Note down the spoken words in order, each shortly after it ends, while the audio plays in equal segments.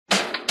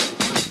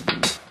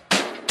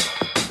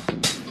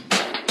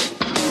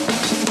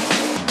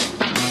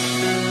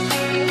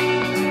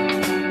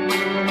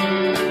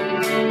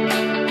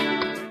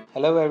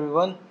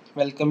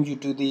Welcome you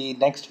to the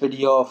next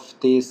video of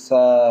this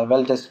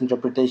well test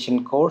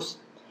interpretation course.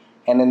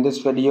 And in this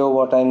video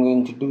what I'm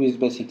going to do is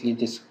basically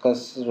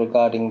discuss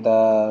regarding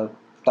the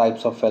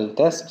types of well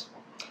tests.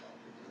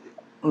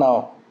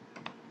 Now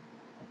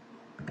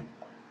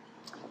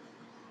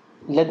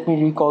let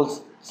me recall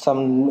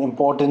some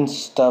important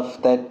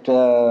stuff that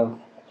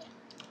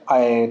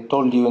I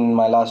told you in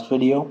my last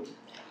video.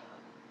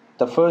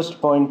 The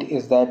first point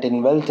is that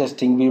in well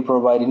testing we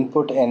provide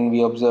input and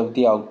we observe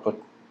the output.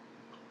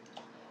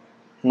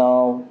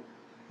 Now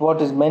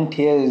what is meant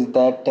here is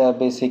that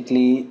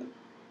basically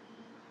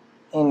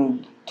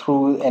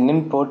through an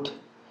input,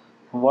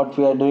 what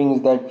we are doing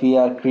is that we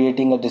are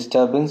creating a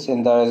disturbance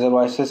in the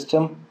reservoir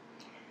system,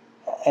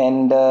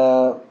 and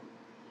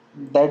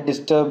that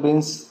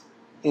disturbance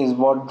is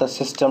what the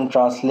system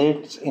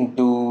translates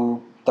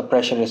into the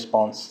pressure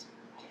response,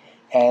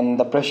 and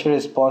the pressure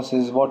response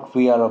is what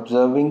we are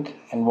observing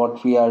and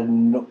what we are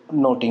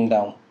noting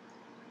down.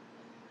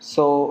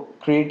 So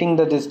creating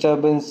the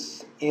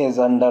disturbance is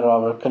under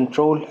our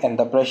control, and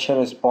the pressure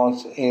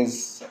response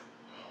is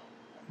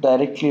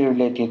directly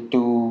related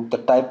to the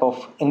type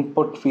of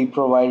input we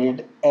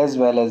provided as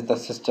well as the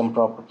system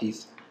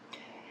properties.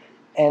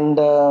 And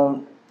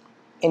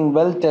in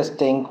well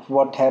testing,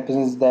 what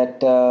happens is that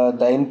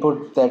the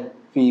input that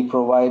we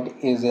provide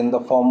is in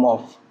the form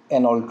of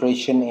an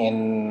alteration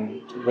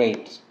in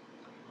rates.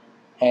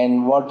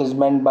 And what is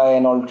meant by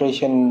an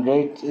alteration in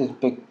rates is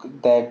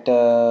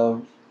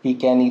that we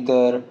can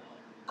either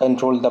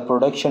control the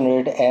production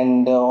rate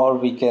and or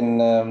we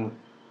can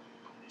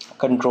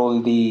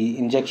control the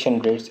injection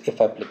rates if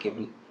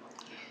applicable.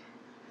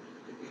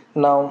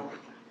 Now,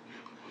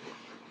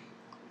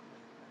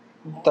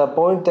 the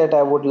point that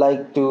I would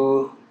like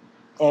to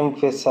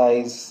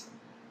emphasize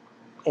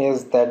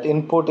is that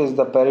input is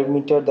the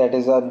parameter that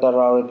is under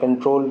our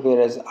control,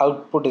 whereas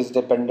output is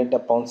dependent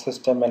upon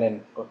system and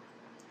input.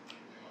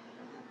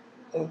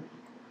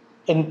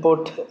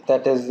 Input,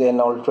 that is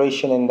an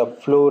alteration in the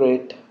flow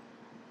rate,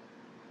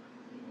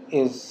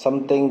 is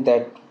something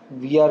that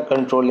we are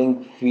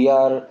controlling, we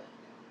are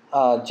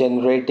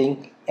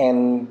generating,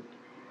 and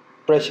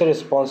pressure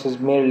response is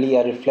merely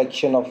a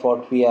reflection of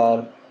what we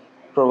are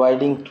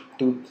providing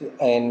to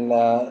and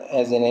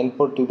as an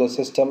input to the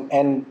system,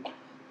 and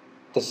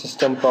the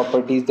system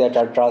properties that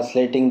are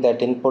translating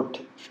that input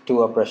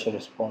to a pressure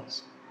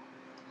response.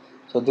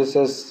 So this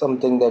is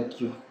something that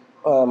you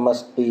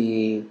must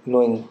be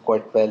knowing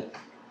quite well.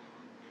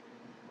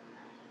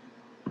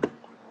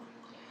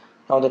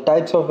 Now the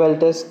types of well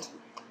test: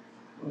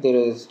 there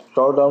is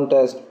drawdown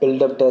test,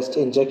 build-up test,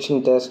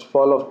 injection test,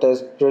 fall-off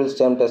test, drill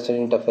stem test, and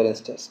interference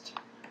test.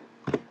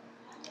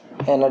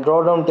 And a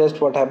drawdown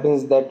test, what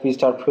happens is that we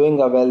start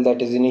flowing a well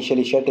that is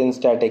initially shut in,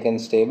 static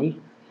and stable.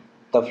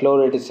 The flow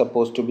rate is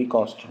supposed to be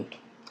constant.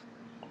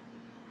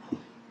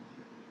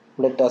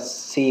 Let us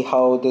see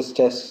how this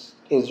test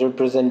is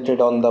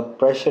represented on the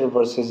pressure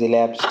versus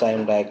elapsed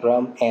time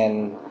diagram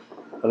and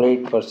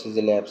rate versus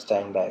elapsed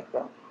time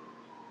diagram.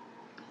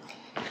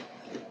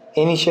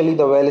 Initially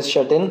the well is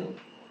shut in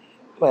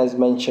as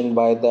mentioned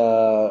by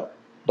the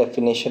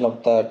definition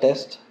of the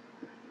test.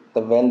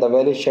 When the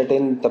well is shut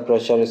in, the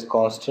pressure is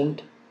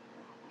constant,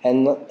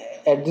 and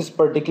at this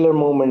particular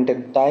moment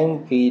in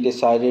time we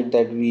decided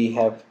that we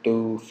have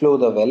to flow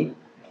the well,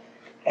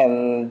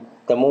 and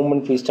the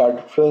moment we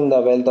start flowing the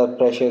well, the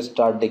pressure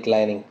start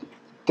declining.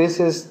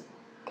 This is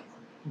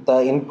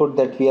the input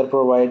that we are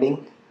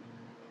providing,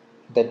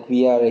 that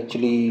we are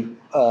actually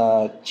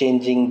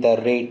changing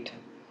the rate,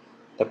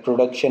 the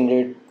production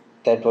rate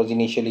that was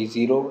initially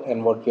 0,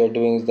 and what we are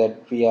doing is that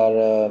we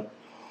are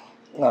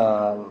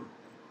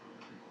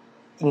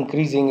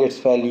increasing its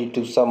value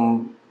to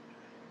some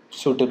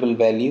suitable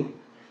value.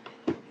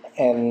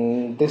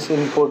 And this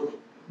input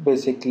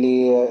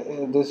basically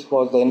this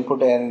was the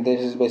input, and this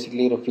is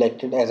basically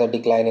reflected as a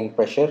decline in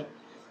pressure,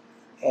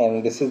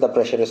 and this is the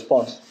pressure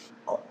response.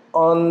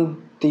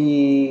 On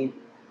the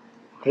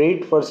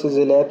rate versus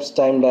elapsed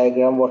time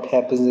diagram, what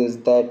happens is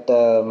that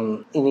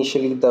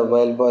initially the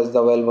well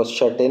was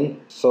shut in,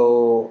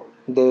 so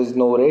there is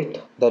no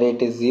rate, the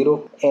rate is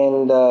 0,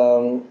 and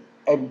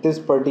at this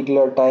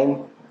particular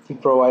time we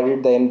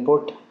provided the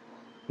input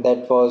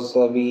that was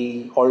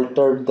we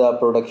altered the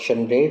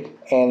production rate,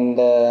 and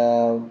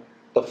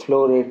the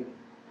flow rate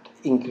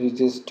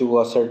increases to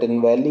a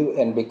certain value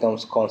and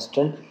becomes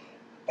constant,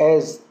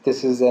 as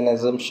this is an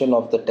assumption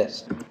of the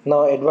test.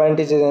 Now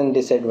advantages and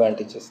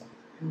disadvantages.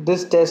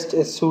 This test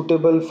is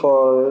suitable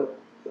for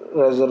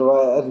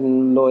reservoir,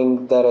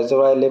 knowing the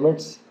reservoir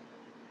limits.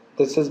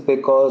 This is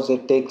because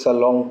it takes a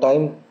long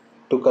time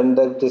to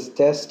conduct this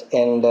test,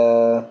 and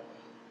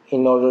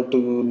in order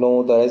to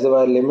know the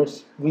reservoir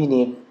limits we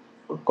need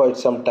quite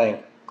some time.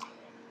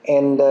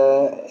 And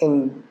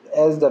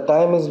as the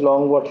time is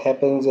long, what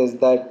happens is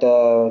that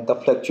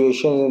the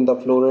fluctuations in the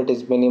flow rate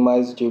is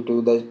minimized due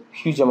to the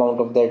huge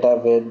amount of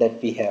data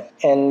that we have.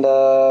 And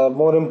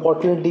more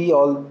importantly,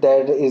 all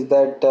that is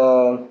that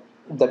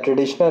the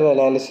traditional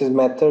analysis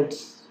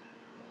methods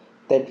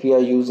that we are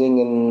using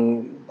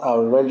in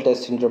our well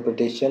test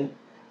interpretation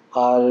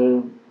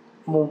are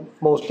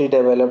mostly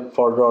developed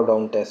for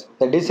drawdown tests.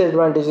 The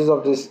disadvantages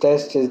of this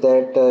test is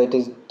that it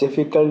is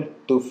difficult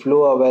to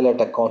flow a well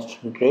at a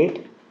constant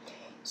rate.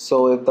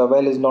 So if the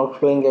well is not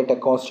flowing at a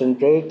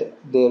constant rate,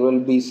 there will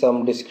be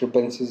some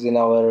discrepancies in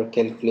our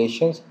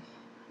calculations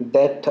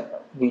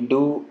that we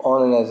do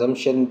on an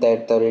assumption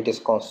that the rate is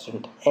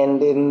constant.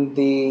 And in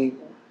the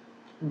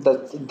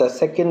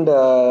second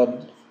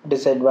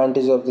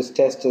disadvantage of this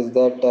test is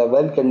that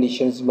well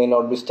conditions may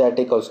not be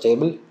static or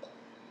stable.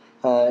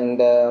 And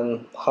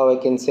how I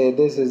can say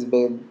this is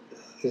that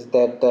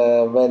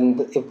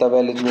if the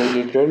well is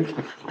newly drilled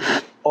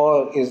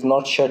or is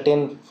not shut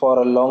in for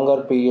a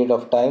longer period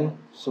of time,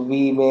 so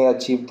we may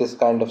achieve this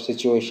kind of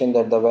situation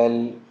that the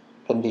well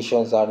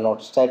conditions are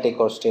not static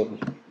or stable.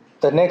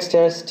 The next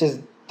test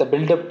is the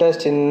build-up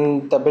test.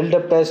 In the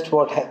build-up test,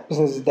 what happens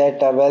is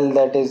that a well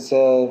that is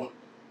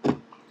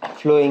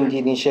flowing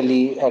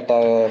initially at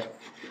a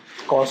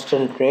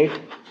constant rate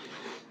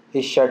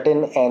is shut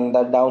in, and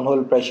the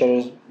downhole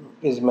pressure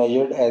is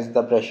measured as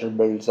the pressure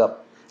builds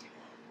up.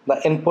 The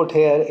input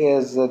here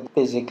is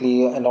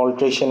basically an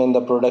alteration in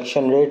the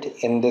production rate.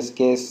 In this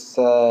case,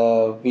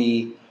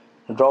 we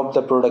drop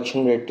the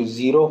production rate to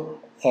zero,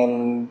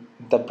 and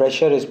the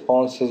pressure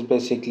response is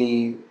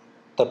basically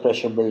the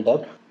pressure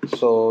buildup.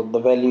 So the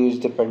value is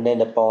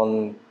dependent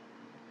upon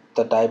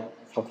the type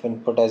of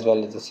input as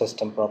well as the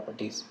system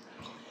properties.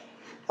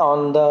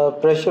 On the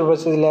pressure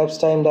versus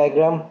elapsed time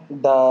diagram,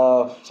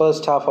 the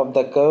first half of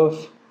the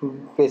curve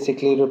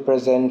basically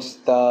represents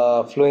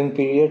the flowing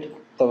period.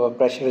 The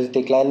pressure is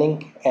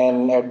declining,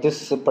 and at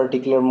this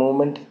particular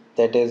moment,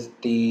 that is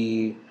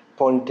the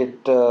pointed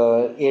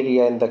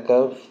area in the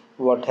curve,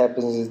 what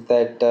happens is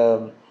that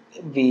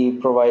we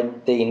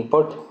provide the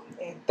input,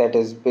 that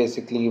is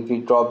basically we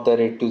drop the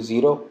rate to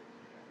zero,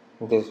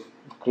 this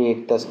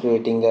thus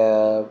creating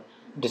a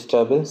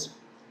disturbance,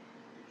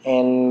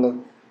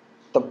 and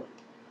the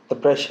the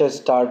pressure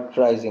start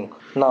rising.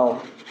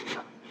 Now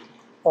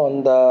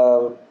on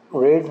the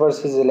rate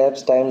versus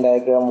elapsed time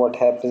diagram, what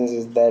happens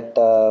is that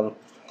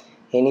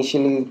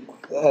initially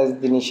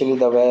initially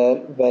the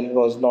well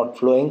was not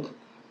flowing,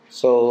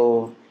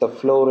 so the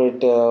flow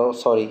rate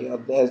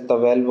as the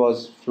well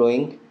was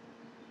flowing,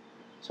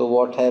 so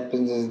what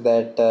happens is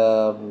that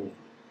the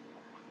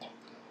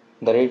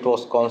rate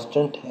was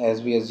constant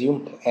as we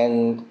assumed,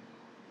 and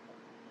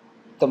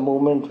the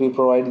moment we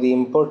provide the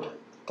input,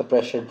 the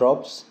pressure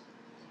drops,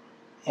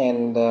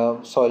 and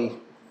the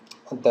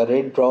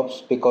rate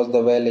drops because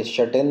the well is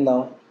shut in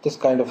now. This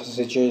kind of a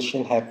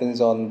situation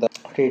happens on the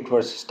rate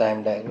versus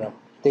time diagram.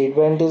 The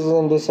advantages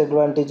and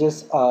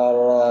disadvantages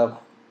are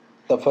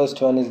the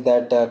first one is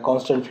that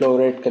constant flow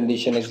rate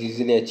condition is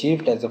easily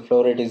achieved as the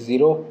flow rate is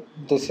zero.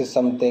 This is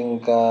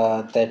something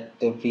that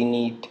we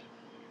need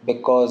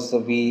because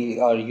we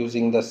are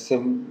using the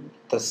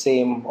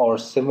same or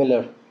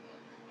similar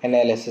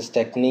analysis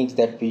techniques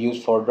that we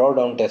use for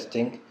drawdown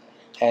testing,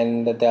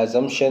 and the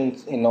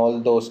assumptions in all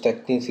those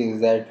techniques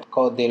is that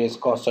there is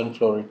constant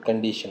flow rate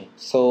condition.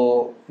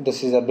 So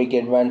this is a big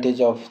advantage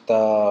of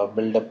the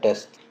build-up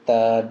test.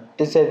 The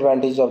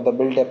disadvantage of the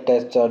build-up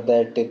test are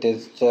that it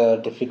is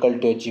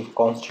difficult to achieve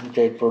constant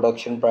rate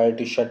production prior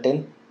to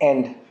shut-in,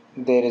 and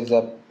there is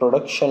a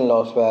production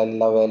loss while the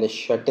well is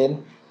shut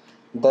in.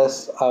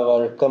 Thus,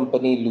 our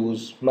company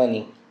lose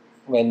money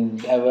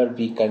whenever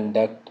we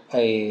conduct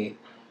a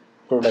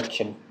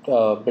production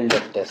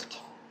build-up test.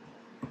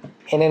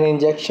 In an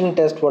injection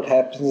test, what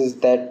happens is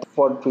that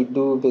what we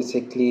do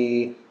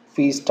basically,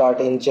 we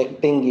start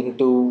injecting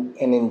into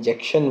an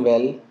injection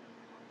well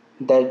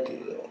that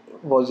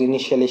was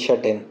initially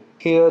shut in.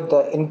 Here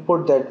the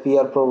input that we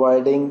are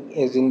providing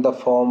is in the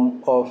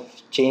form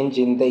of change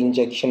in the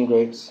injection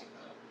rates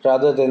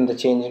rather than the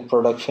change in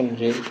production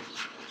rate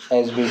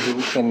as we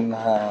do in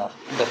the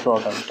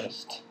drawdown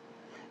test.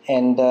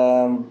 And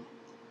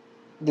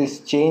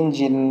this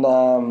change in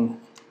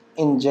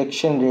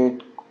injection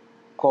rate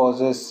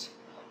causes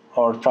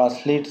or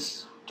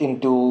translates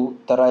into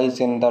the rise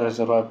in the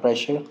reservoir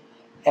pressure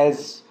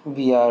as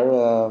we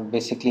are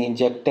basically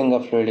injecting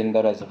a fluid in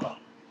the reservoir.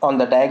 On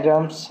the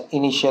diagrams,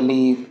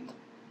 initially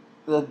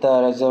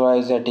the reservoir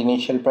is at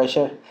initial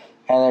pressure,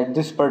 and at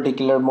this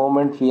particular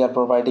moment we are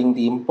providing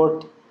the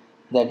input,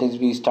 that is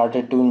we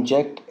started to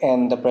inject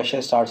and the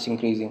pressure starts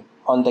increasing.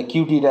 On the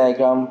QT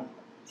diagram,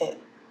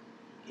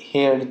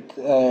 here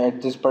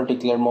at this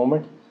particular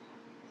moment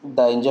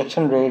the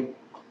injection rate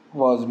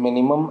was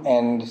minimum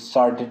and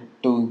started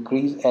to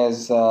increase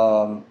as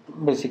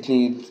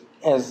basically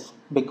as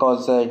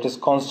because it is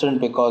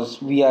constant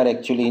because we are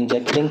actually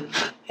injecting,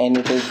 and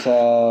it is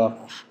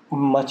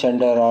much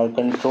under our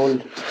control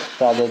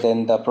rather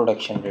than the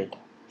production rate.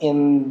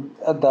 In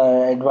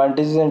the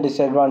advantages and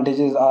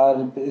disadvantages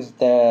are is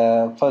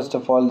the first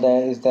of all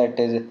there is that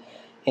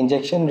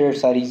injection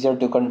rates are easier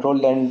to control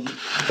than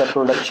the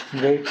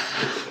production rates,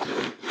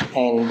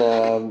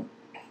 and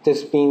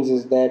this means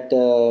is that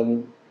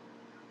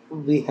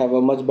we have a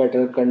much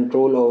better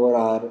control over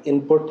our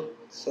input.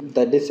 So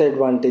the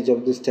disadvantage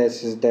of this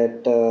test is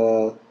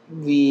that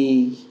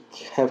we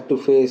have to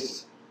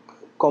face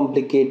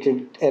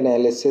complicated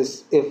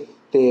analysis if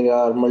there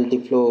are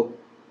multi-flow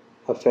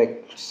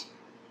effects,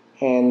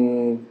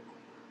 and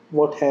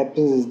what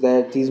happens is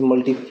that these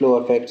multi-flow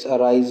effects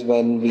arise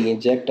when we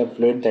inject a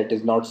fluid that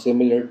is not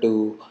similar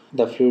to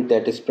the fluid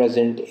that is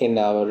present in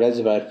our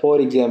reservoir. For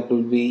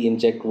example, we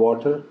inject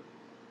water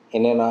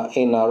in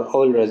our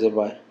oil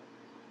reservoir,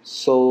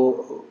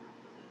 so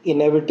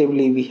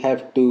inevitably we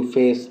have to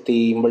face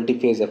the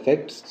multi-phase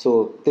effects,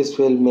 so this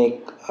will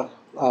make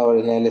our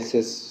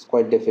analysis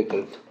quite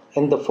difficult.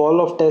 In the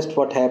fall off test,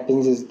 what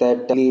happens is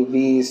that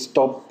we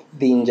stop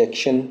the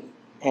injection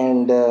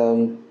and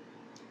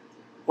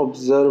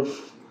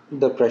observe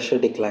the pressure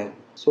decline.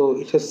 So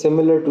it is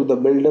similar to the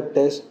build up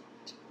test,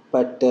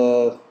 but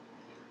the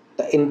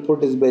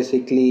input is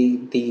basically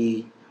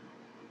the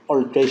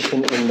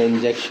alteration in the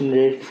injection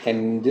rate, and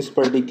in this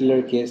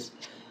particular case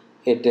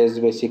it is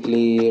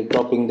basically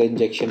dropping the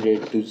injection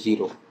rate to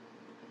zero.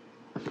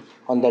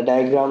 On the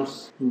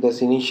diagrams,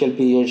 this initial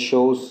period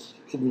shows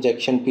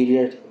injection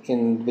period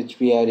in which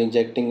we are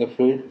injecting a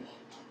fluid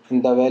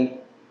in the well,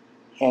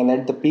 and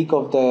at the peak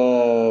of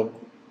the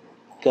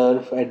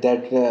curve at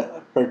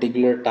that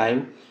particular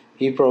time,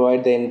 we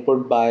provide the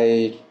input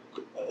by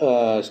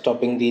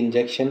stopping the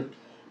injection,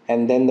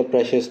 and then the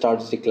pressure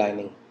starts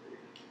declining.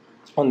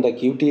 On the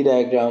QT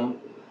diagram,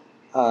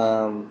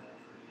 um,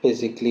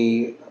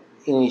 basically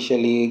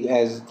initially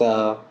as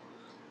the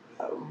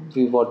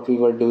what we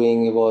were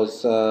doing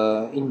was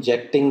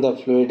injecting the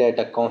fluid at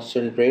a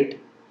constant rate,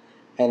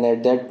 and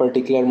at that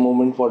particular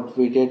moment what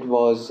we did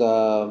was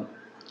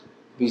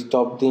we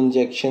stopped the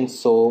injection,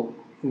 so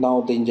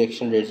now the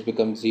injection rates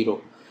become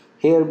zero.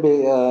 Here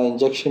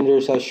injection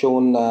rates are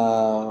shown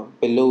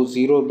below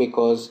zero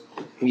because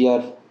we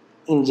are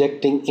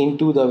injecting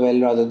into the well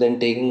rather than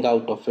taking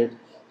out of it,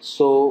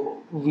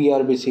 so we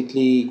are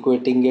basically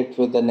equating it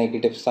with a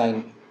negative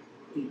sign.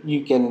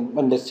 You can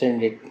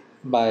understand it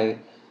by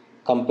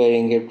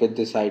comparing it with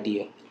this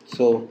idea.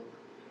 So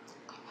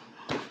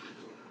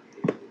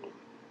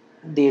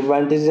the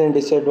advantages and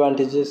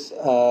disadvantages,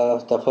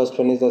 the first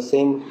one is the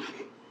same,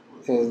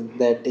 is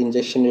that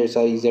injection rates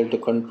are easier to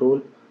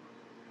control,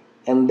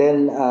 and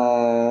then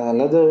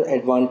another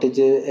advantage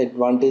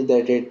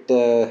that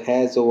it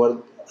has over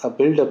a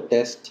build-up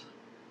test,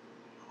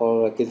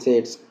 or I can say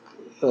its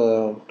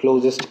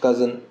closest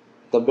cousin,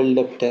 the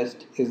build-up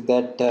test, is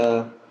that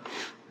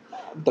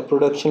the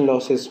production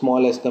loss is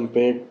small as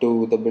compared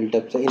to the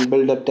build-up. So in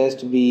build-up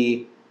test,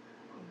 we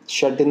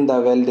shut in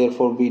the well,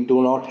 therefore we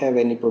do not have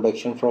any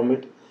production from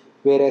it,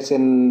 whereas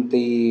in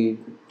the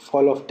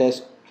fall off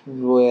test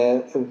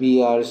where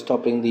we are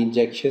stopping the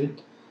injection,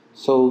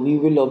 so we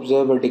will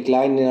observe a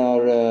decline in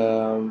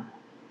our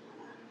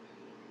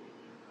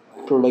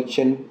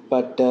production,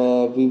 but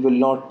we will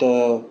not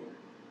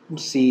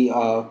see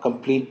a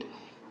complete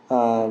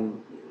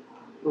um,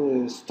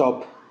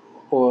 stop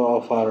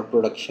of our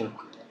production.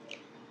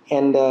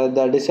 And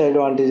the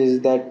disadvantage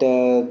is that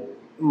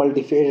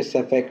multifarious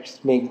effects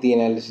make the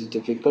analysis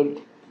difficult.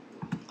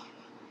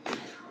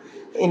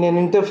 In an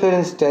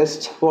interference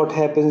test, what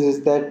happens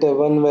is that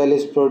one well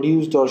is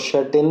produced or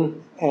shut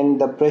in,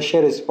 and the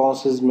pressure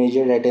response is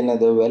measured at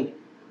another well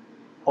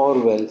or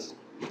wells.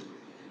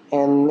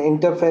 An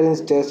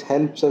interference test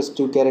helps us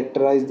to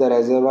characterize the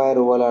reservoir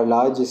over a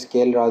large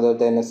scale rather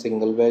than a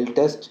single well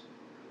test.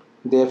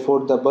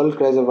 Therefore, the bulk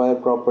reservoir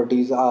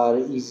properties are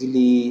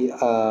easily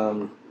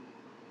um,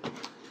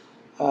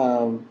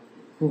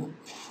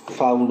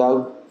 found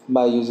out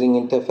by using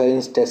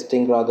interference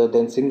testing rather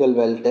than single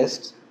well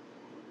tests.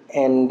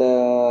 And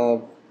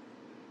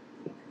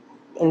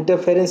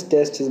interference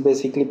test is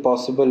basically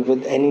possible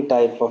with any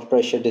type of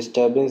pressure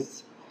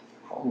disturbance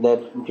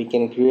that we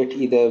can create,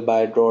 either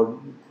by draw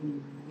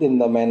in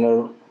the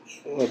manner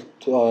of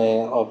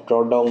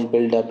drawdown,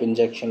 build up,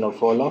 injection, or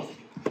fall off.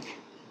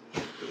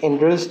 In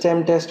drill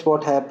stem test,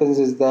 what happens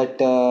is that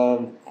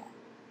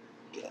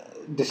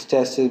this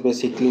test is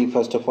basically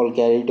first of all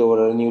carried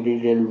over a newly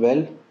drilled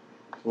well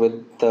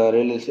with the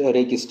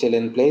rig is still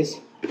in place,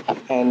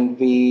 and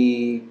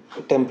we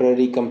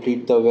temporarily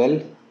complete the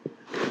well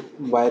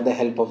by the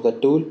help of the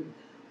tool,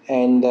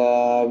 and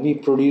we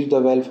produce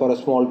the well for a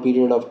small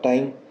period of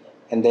time,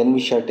 and then we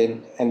shut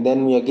in, and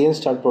then we again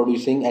start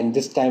producing, and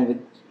this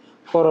time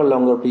for a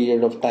longer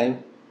period of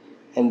time,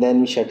 and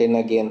then we shut in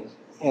again.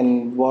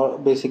 And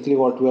basically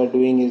what we are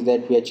doing is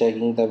that we are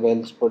checking the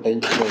well's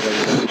potential or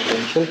reservoir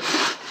potential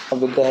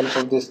with the help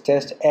of this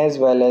test, as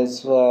well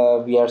as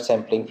we are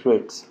sampling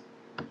fluids.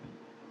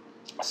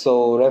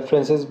 So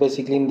references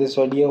basically in this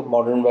video: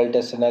 Modern Well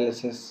Test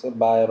Analysis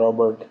by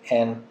Robert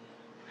N.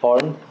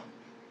 Horn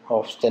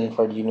of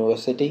Stanford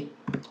University.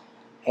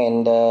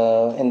 And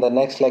in the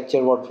next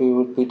lecture, what we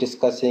would be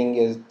discussing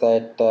is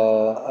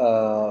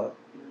that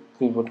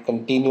we would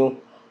continue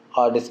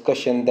our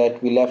discussion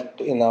that we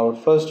left in our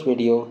first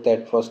video,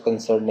 that was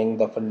concerning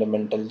the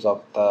fundamentals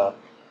of the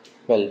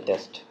well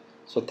test.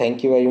 So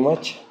thank you very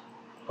much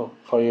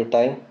for your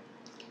time.